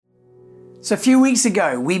So a few weeks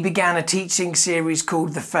ago, we began a teaching series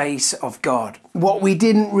called The Face of God. What we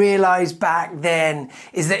didn't realize back then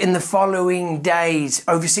is that in the following days,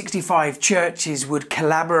 over 65 churches would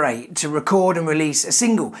collaborate to record and release a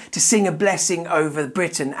single to sing a blessing over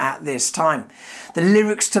Britain at this time. The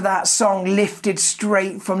lyrics to that song lifted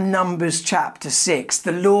straight from Numbers chapter 6.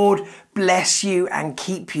 The Lord bless you and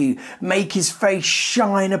keep you, make his face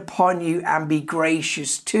shine upon you and be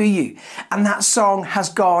gracious to you. And that song has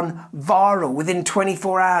gone viral. Within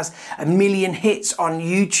 24 hours, 1 million hits on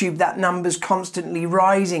YouTube. That number's constantly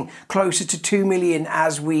rising, closer to 2 million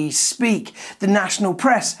as we speak. The national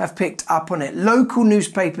press have picked up on it. Local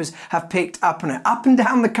newspapers have picked up on it. Up and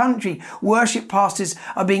down the country, worship pastors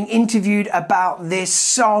are being interviewed about this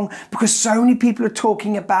song because so many people are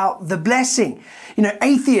talking about the blessing. You know,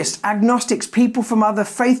 atheists, agnostics, people from other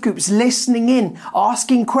faith groups listening in,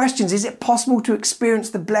 asking questions. Is it possible to experience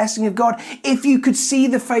the blessing of God? If you could see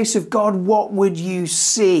the face of God, what would you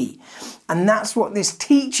see? And that's what this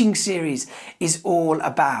teaching series is all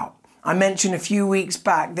about. I mentioned a few weeks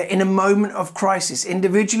back that in a moment of crisis,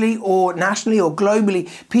 individually or nationally or globally,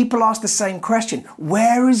 people ask the same question: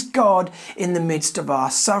 where is God in the midst of our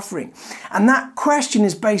suffering? And that question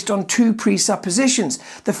is based on two presuppositions.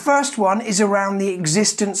 The first one is around the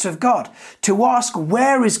existence of God. To ask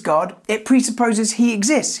where is God, it presupposes he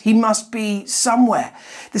exists. He must be somewhere.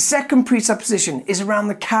 The second presupposition is around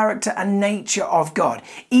the character and nature of God.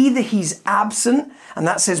 Either he's absent, and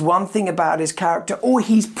that says one thing about his character, or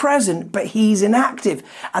he's present, but he's inactive,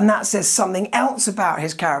 and that says something else about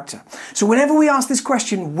his character. So whenever we ask this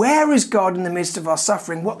question, where is God in the midst of our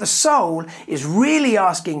suffering, what the soul is really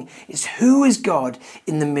asking is, who is God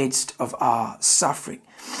in the midst of our suffering?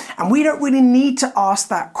 And we don't really need to ask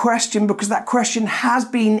that question because that question has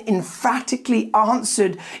been emphatically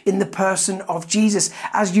answered in the person of Jesus.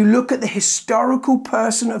 As you look at the historical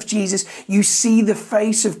person of Jesus, you see the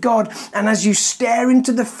face of God. And as you stare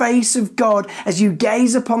into the face of God, as you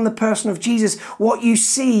gaze upon the person of Jesus, what you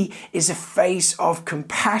see is a face of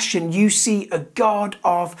compassion. You see a God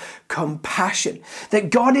of compassion.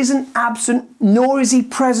 That God isn't absent, nor is he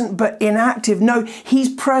present but inactive. No, he's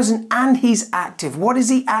present and he's active. What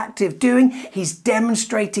is he active doing? He's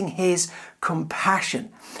demonstrating his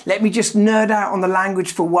compassion. Let me just nerd out on the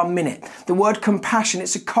language for 1 minute. The word compassion,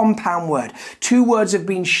 it's a compound word. Two words have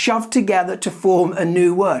been shoved together to form a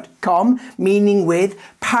new word. Com, meaning with,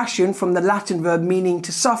 passion from the Latin verb meaning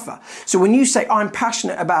to suffer. So when you say, I'm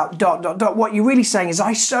passionate about ... what you're really saying is,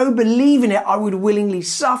 I so believe in it, I would willingly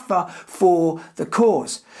suffer for the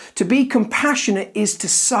cause. To be compassionate is to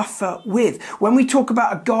suffer with. When we talk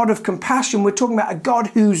about a God of compassion, we're talking about a God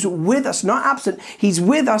who's with us, not absent. He's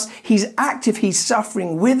with us, he's active, he's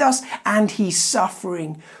suffering with us, and he's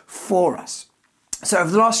suffering for us. So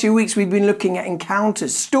over the last few weeks, we've been looking at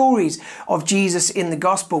encounters, stories of Jesus in the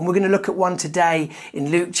gospel. And we're going to look at one today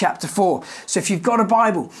in Luke chapter 4. So if you've got a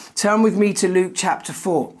Bible, turn with me to Luke chapter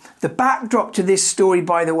 4. The backdrop to this story,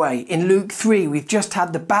 by the way, in Luke 3, we've just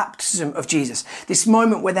had the baptism of Jesus. This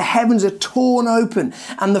moment where the heavens are torn open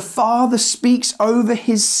and the Father speaks over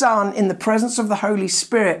his Son in the presence of the Holy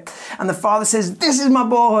Spirit. And the Father says, this is my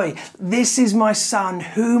boy, this is my Son,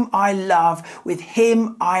 whom I love. With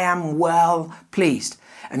him I am well pleased.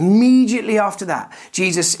 Immediately after that,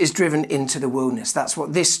 Jesus is driven into the wilderness. That's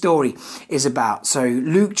what this story is about. So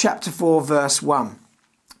Luke chapter 4, verse 1.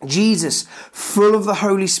 Jesus, full of the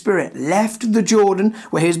Holy Spirit, left the Jordan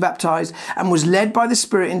where he was baptized and was led by the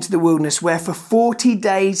Spirit into the wilderness, where for 40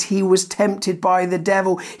 days he was tempted by the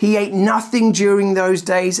devil. He ate nothing during those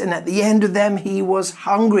days, and at the end of them he was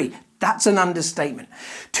hungry. That's an understatement.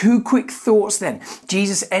 Two quick thoughts then.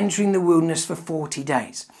 Jesus entering the wilderness for 40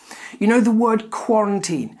 days. You know the word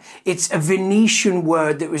quarantine? It's a Venetian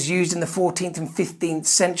word that was used in the 14th and 15th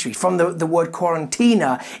century. From the word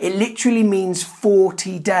quarantina, it literally means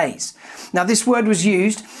 40 days. Now this word was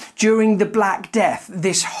used during the Black Death,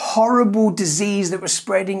 this horrible disease that was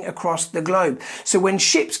spreading across the globe. So when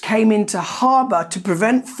ships came into harbour to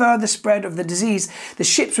prevent further spread of the disease, the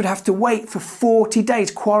ships would have to wait for 40 days,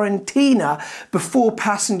 quarantina, before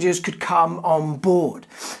passengers could come on board.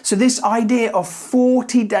 So this idea of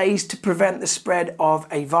 40 days to prevent the spread of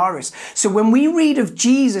a virus. So when we read of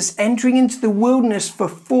Jesus entering into the wilderness for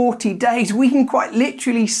 40 days, we can quite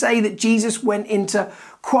literally say that Jesus went into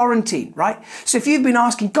quarantine, right? So if you've been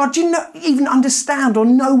asking, God, do you even understand or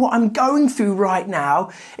know what I'm going through right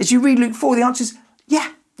now? As you read Luke 4, the answer is,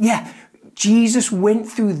 yeah. Jesus went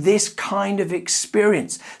through this kind of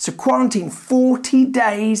experience. So quarantine, 40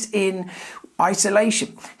 days in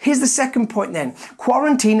isolation. Here's the second point then.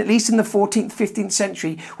 Quarantine, at least in the 14th, 15th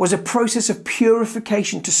century, was a process of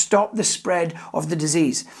purification to stop the spread of the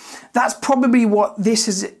disease. That's probably what this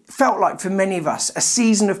has felt like for many of us, a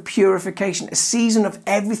season of purification, a season of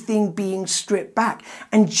everything being stripped back.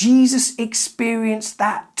 And Jesus experienced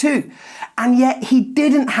that too. And yet he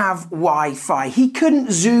didn't have Wi-Fi. He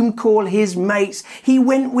couldn't Zoom call his mates. He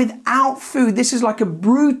went without food. This is like a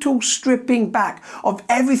brutal stripping back of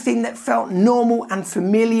everything that felt normal and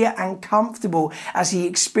familiar and comfortable as he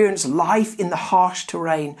experienced life in the harsh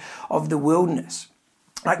terrain of the wilderness.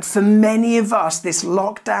 Like for many of us, this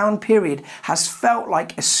lockdown period has felt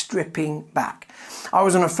like a stripping back. I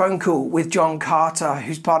was on a phone call with John Carter,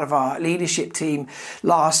 who's part of our leadership team,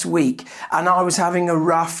 last week, and I was having a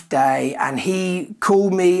rough day, and he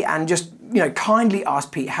called me and just kindly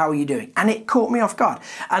asked, Pete, how are you doing? And it caught me off guard.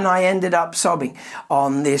 And I ended up sobbing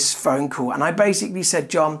on this phone call. And I basically said,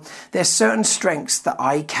 John, there's certain strengths that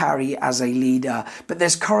I carry as a leader, but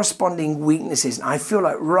there's corresponding weaknesses. And I feel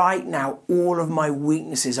like right now, all of my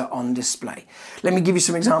weaknesses are on display. Let me give you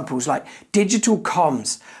some examples, like digital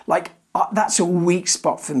comms, that's a weak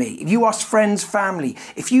spot for me. If you ask friends, family,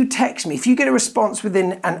 if you text me, if you get a response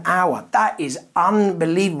within an hour, that is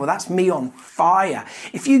unbelievable. That's me on fire.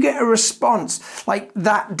 If you get a response like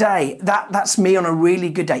that day, that's me on a really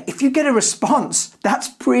good day. If you get a response, that's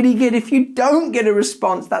pretty good. If you don't get a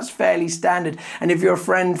response, that's fairly standard. And if you're a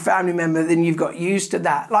friend, family member, then you've got used to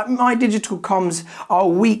that. Like my digital comms are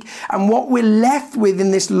weak. And what we're left with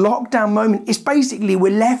in this lockdown moment is basically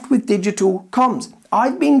we're left with digital comms.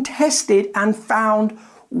 I've been tested and found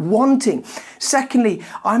wanting. Secondly,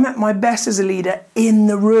 I'm at my best as a leader in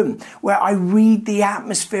the room, where I read the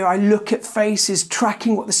atmosphere, I look at faces,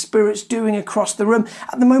 tracking what the Spirit's doing across the room.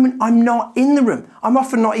 At the moment, I'm not in the room. I'm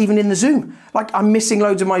often not even in the Zoom. Like I'm missing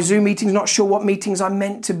loads of my Zoom meetings, not sure what meetings I'm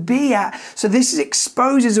meant to be at. So this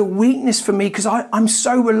exposes a weakness for me because I'm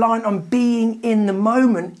so reliant on being in the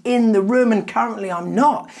moment, in the room, and currently I'm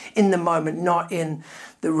not in the moment, not in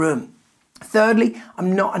the room. Thirdly,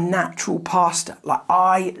 I'm not a natural pastor. Like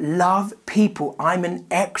I love people. I'm an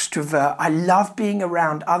extrovert. I love being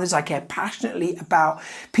around others. I care passionately about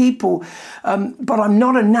people, but I'm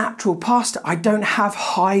not a natural pastor. I don't have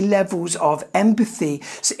high levels of empathy.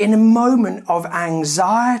 So in a moment of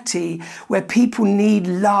anxiety where people need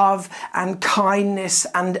love and kindness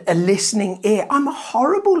and a listening ear, I'm a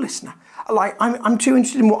horrible listener. Like I'm too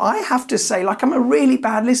interested in what I have to say. Like I'm a really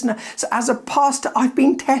bad listener. So as a pastor, I've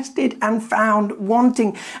been tested and found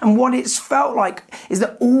wanting. And what it's felt like is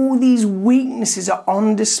that all these weaknesses are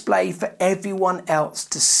on display for everyone else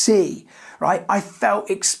to see. Right? I felt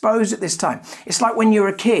exposed at this time. It's like when you're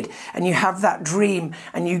a kid and you have that dream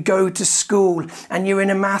and you go to school and you're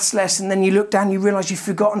in a maths lesson, then you look down, you realize you've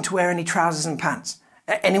forgotten to wear any trousers and pants.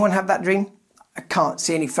 Anyone have that dream? I can't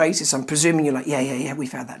see any faces. I'm presuming you're like, yeah,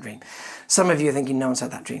 we've had that dream. Some of you are thinking, no one's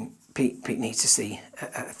had that dream. Pete needs to see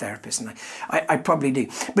a therapist, and I probably do.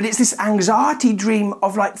 But it's this anxiety dream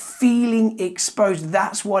of like feeling exposed.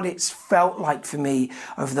 That's what it's felt like for me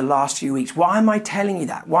over the last few weeks. Why am I telling you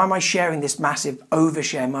that? Why am I sharing this massive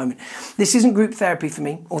overshare moment? This isn't group therapy for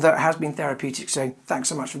me, although it has been therapeutic, so thanks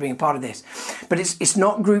so much for being a part of this. But it's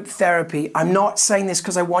not group therapy. I'm not saying this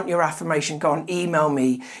because I want your affirmation. Go on, email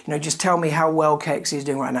me. Just tell me how well KXC is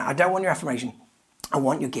doing right now. I don't want your affirmation. I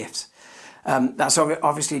want your gifts. That's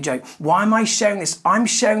obviously a joke. Why am I sharing this? I'm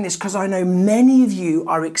sharing this because I know many of you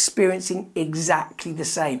are experiencing exactly the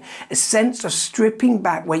same. A sense of stripping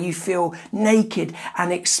back where you feel naked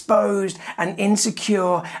and exposed and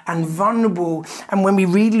insecure and vulnerable. And when we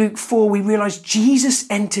read Luke 4, we realize Jesus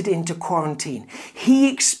entered into quarantine.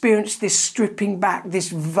 He experienced this stripping back, this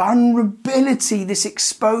vulnerability, this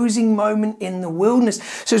exposing moment in the wilderness.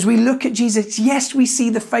 So as we look at Jesus, yes, we see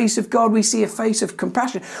the face of God. We see a face of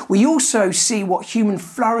compassion. We also see what human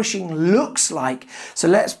flourishing looks like. So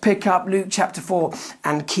let's pick up Luke chapter 4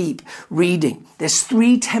 and keep reading. There's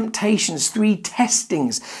 3 temptations, 3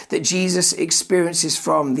 testings that Jesus experiences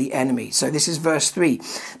from the enemy. So this is verse 3.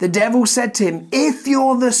 The devil said to him, "If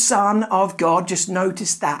you're the Son of God," just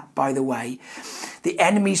notice that, by the way. The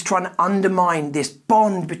enemy's trying to undermine this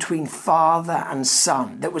bond between father and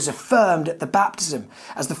son that was affirmed at the baptism.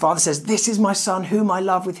 As the Father says, "This is my Son whom I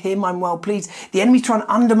love, with him I'm well pleased." The enemy's trying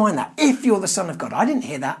to undermine that. If you're the Son of God. I didn't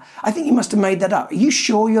hear that. I think you must have made that up. Are you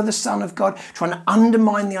sure you're the Son of God? Trying to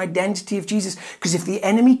undermine the identity of Jesus. Because if the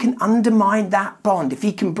enemy can undermine that bond, if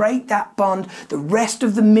he can break that bond, the rest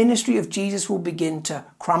of the ministry of Jesus will begin to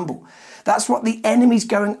crumble. That's what the enemy's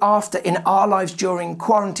going after in our lives during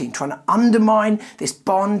quarantine, trying to undermine this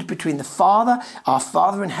bond between the Father, our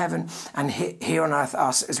Father in heaven, and here on earth,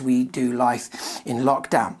 us as we do life in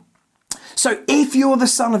lockdown. So if you're the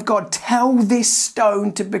Son of God, tell this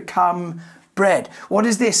stone to become bread. What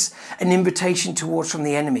is this an invitation towards from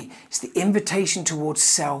the enemy? It's the invitation towards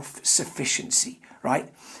self-sufficiency, right?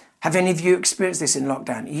 Have any of you experienced this in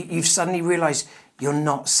lockdown? You've suddenly realized you're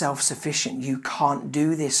not self-sufficient. You can't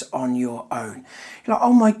do this on your own. You're like,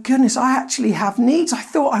 oh my goodness, I actually have needs. I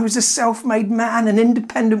thought I was a self-made man, an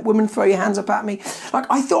independent woman. Throw your hands up at me. Like,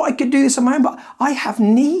 I thought I could do this on my own, but I have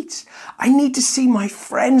needs. I need to see my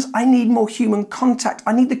friends. I need more human contact.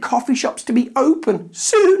 I need the coffee shops to be open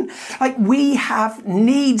soon. Like, we have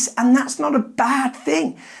needs, and that's not a bad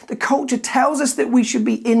thing. The culture tells us that we should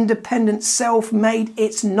be independent, self-made.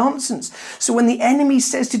 It's nonsense. So when the enemy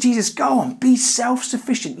says to Jesus, go on, be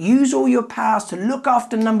self-sufficient, use all your powers to look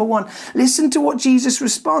after number one, listen to what Jesus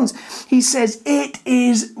responds. He says, it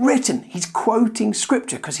is written. He's quoting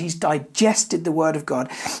scripture because he's digested the word of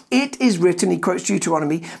God. It is written, he quotes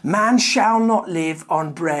Deuteronomy, man shall not live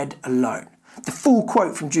on bread alone. The full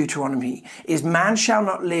quote from Deuteronomy is, man shall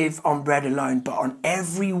not live on bread alone, but on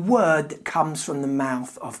every word that comes from the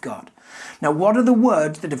mouth of God. Now, what are the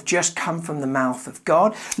words that have just come from the mouth of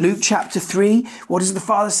God? Luke chapter 3, what does the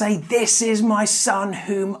Father say? This is my Son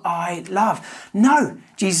whom I love. No,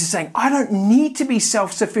 Jesus is saying, I don't need to be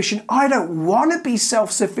self-sufficient. I don't want to be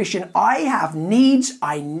self-sufficient. I have needs.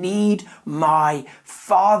 I need my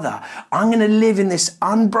Father. I'm going to live in this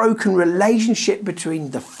unbroken relationship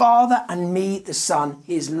between the Father and me, the Son.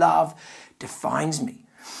 His love defines me.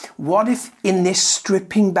 What if in this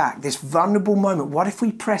stripping back, this vulnerable moment, what if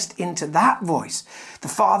we pressed into that voice, the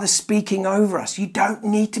Father speaking over us? You don't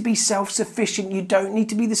need to be self-sufficient. You don't need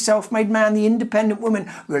to be the self-made man, the independent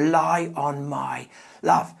woman. Rely on my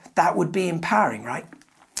love. That would be empowering, right?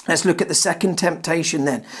 Let's look at the second temptation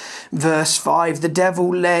then. Verse 5, the devil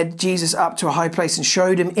led Jesus up to a high place and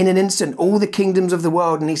showed him in an instant all the kingdoms of the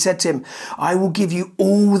world. And he said to him, I will give you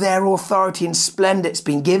all their authority and splendor. It's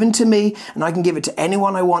been given to me and I can give it to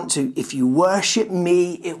anyone I want to. If you worship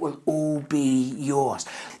me, it will all be yours.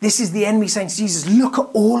 This is the enemy saying to Jesus, look at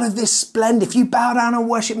all of this splendor. If you bow down and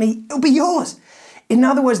worship me, it'll be yours. In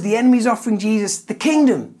other words, the enemy is offering Jesus the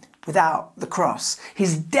kingdom without the cross,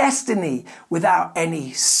 his destiny without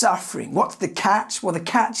any suffering. What's the catch? Well, the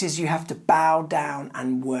catch is you have to bow down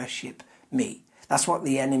and worship me. That's what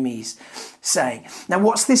the enemy's saying. Now,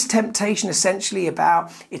 what's this temptation essentially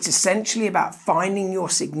about? It's essentially about finding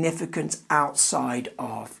your significance outside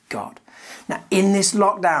of God. Now, in this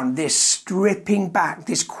lockdown, this stripping back,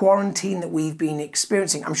 this quarantine that we've been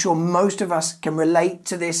experiencing, I'm sure most of us can relate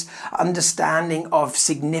to this understanding of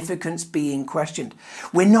significance being questioned.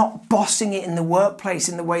 We're not bossing it in the workplace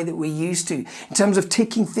in the way that we used to. In terms of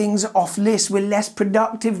ticking things off lists, we're less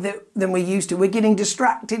productive than we used to. We're getting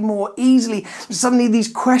distracted more easily. Suddenly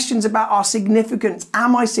these questions about our significance.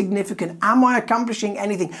 Am I significant? Am I accomplishing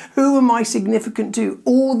anything? Who am I significant to?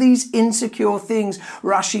 All these insecure things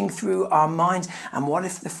rushing through our minds. And what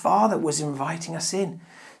if the Father was inviting us in,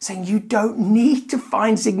 saying you don't need to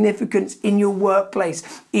find significance in your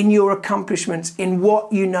workplace, in your accomplishments, in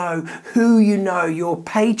what you know, who you know, your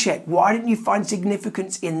paycheck. Why don't you find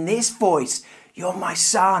significance in this voice? You're my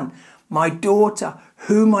son, my daughter,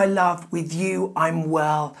 whom I love. With you I'm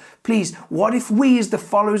well pleased. What if we as the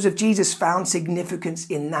followers of Jesus found significance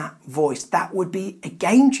in that voice? That would be a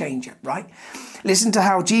game changer, right? Listen to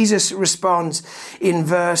how Jesus responds in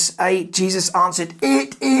verse 8. Jesus answered,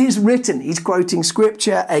 it is written. He's quoting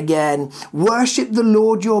scripture again. Worship the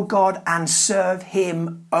Lord your God and serve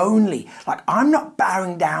him only. Like, I'm not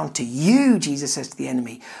bowing down to you, Jesus says to the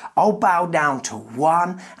enemy. I'll bow down to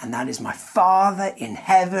one, and that is my Father in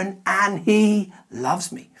heaven, and he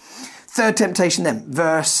loves me. Third temptation then,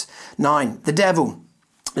 verse 9. The devil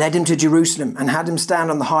led him to Jerusalem and had him stand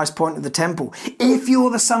on the highest point of the temple. If you're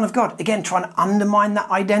the Son of God, again, trying to undermine that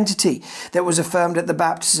identity that was affirmed at the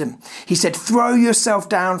baptism. He said, throw yourself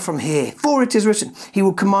down from here, for it is written, he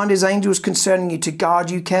will command his angels concerning you to guard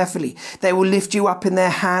you carefully. They will lift you up in their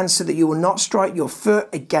hands so that you will not strike your foot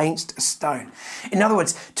against a stone. In other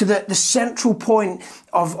words, to the central point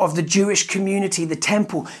of the Jewish community, the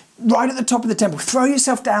temple, right at the top of the temple, throw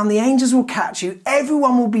yourself down, the angels will catch you,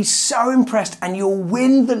 everyone will be so impressed, and you'll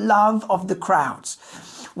win the love of the crowds.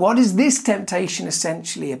 What is this temptation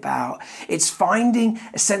essentially about? It's finding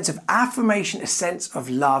a sense of affirmation, a sense of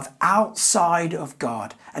love outside of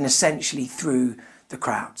God, and essentially through the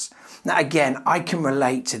crowds. Now, again, I can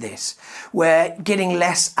relate to this. We're getting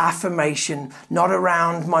less affirmation, not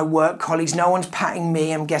around my work colleagues. No one's patting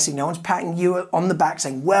me. I'm guessing no one's patting you on the back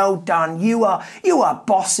saying, well done. You are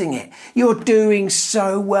bossing it. You're doing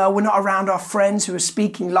so well. We're not around our friends who are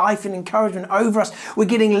speaking life and encouragement over us. We're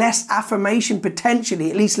getting less affirmation, potentially,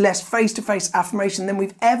 at least less face-to-face affirmation than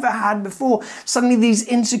we've ever had before. Suddenly these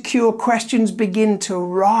insecure questions begin to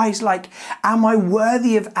rise like, am I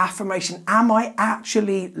worthy of affirmation? Am I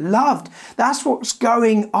actually loved? That's what's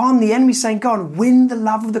going on. The enemy's saying, go on, win the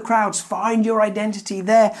love of the crowds, find your identity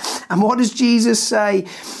there. And what does Jesus say?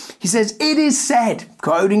 He says, it is said,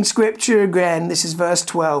 quoting scripture again, this is verse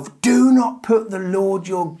 12, do not put the Lord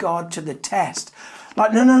your God to the test.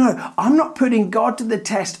 Like, no, I'm not putting God to the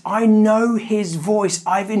test. I know his voice.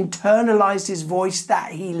 I've internalized his voice,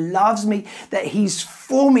 that he loves me, that he's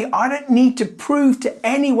for me. I don't need to prove to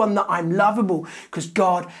anyone that I'm lovable because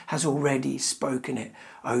God has already spoken it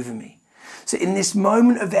over me. So in this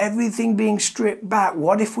moment of everything being stripped back,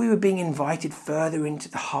 what if we were being invited further into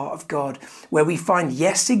the heart of God, where we find,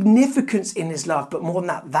 yes, significance in his love, but more than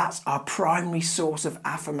that, that's our primary source of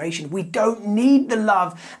affirmation. We don't need the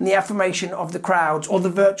love and the affirmation of the crowds or the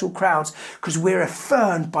virtual crowds because we're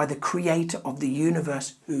affirmed by the creator of the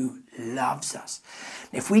universe who loves us.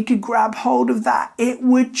 If we could grab hold of that, it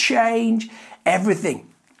would change everything.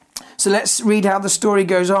 So let's read how the story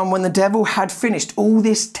goes on. When the devil had finished all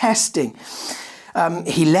this testing,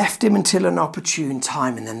 he left him until an opportune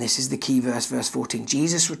time. And then this is the key verse, verse 14.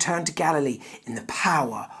 Jesus returned to Galilee in the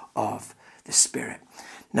power of the Spirit.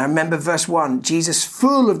 Now remember verse 1, Jesus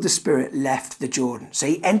full of the Spirit left the Jordan. So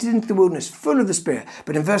he entered into the wilderness full of the Spirit.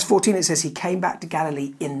 But in verse 14 it says he came back to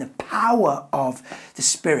Galilee in the power of the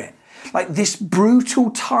Spirit. Like this brutal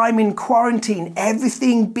time in quarantine,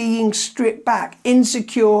 everything being stripped back,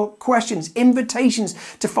 insecure questions, invitations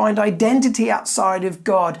to find identity outside of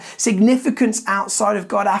God, significance outside of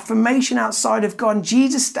God, affirmation outside of God. And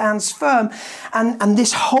Jesus stands firm. And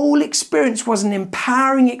this whole experience was an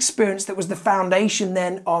empowering experience that was the foundation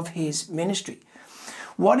then of his ministry.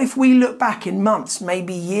 What if we look back in months,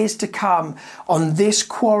 maybe years to come, on this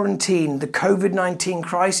quarantine, the COVID-19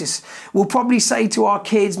 crisis? We'll probably say to our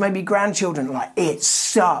kids, maybe grandchildren, like, it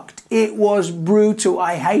sucked. It was brutal.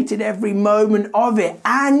 I hated every moment of it.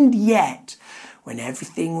 And yet, when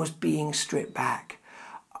everything was being stripped back,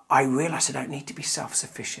 I realized I don't need to be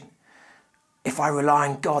self-sufficient. If I rely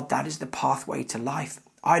on God, that is the pathway to life.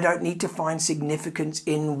 I don't need to find significance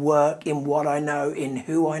in work, in what I know, in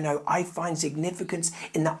who I know. I find significance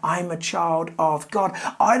in that I'm a child of God.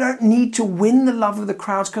 I don't need to win the love of the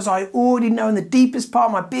crowds because I already know in the deepest part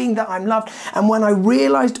of my being that I'm loved. And when I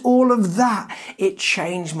realized all of that, it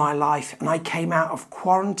changed my life. And I came out of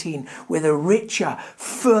quarantine with a richer,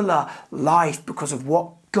 fuller life because of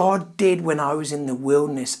what God did when I was in the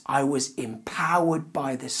wilderness. I was empowered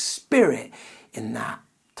by the Spirit in that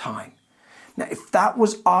time. Now, if that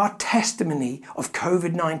was our testimony of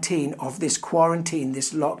COVID-19, of this quarantine,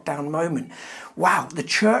 this lockdown moment, wow, the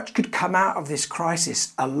church could come out of this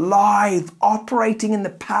crisis alive, operating in the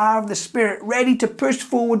power of the Spirit, ready to push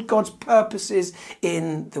forward God's purposes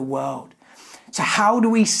in the world. So how do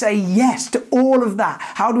we say yes to all of that?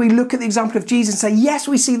 How do we look at the example of Jesus and say, yes,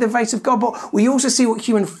 we see the face of God, but we also see what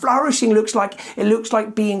human flourishing looks like. It looks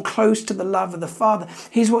like being close to the love of the Father.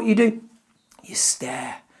 Here's what you do. You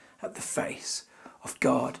stare at the face of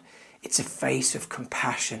God. It's a face of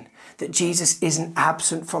compassion, that Jesus isn't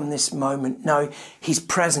absent from this moment. No, he's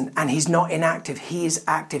present and he's not inactive. He is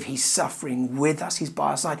active. He's suffering with us. He's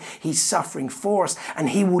by our side. He's suffering for us,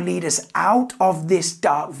 and he will lead us out of this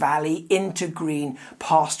dark valley into green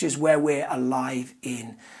pastures where we're alive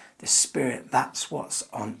in the Spirit. That's what's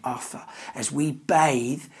on offer. As we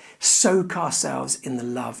bathe, soak ourselves in the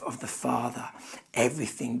love of the Father,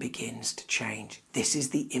 everything begins to change. This is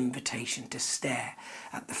the invitation to stare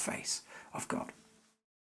at the face of God.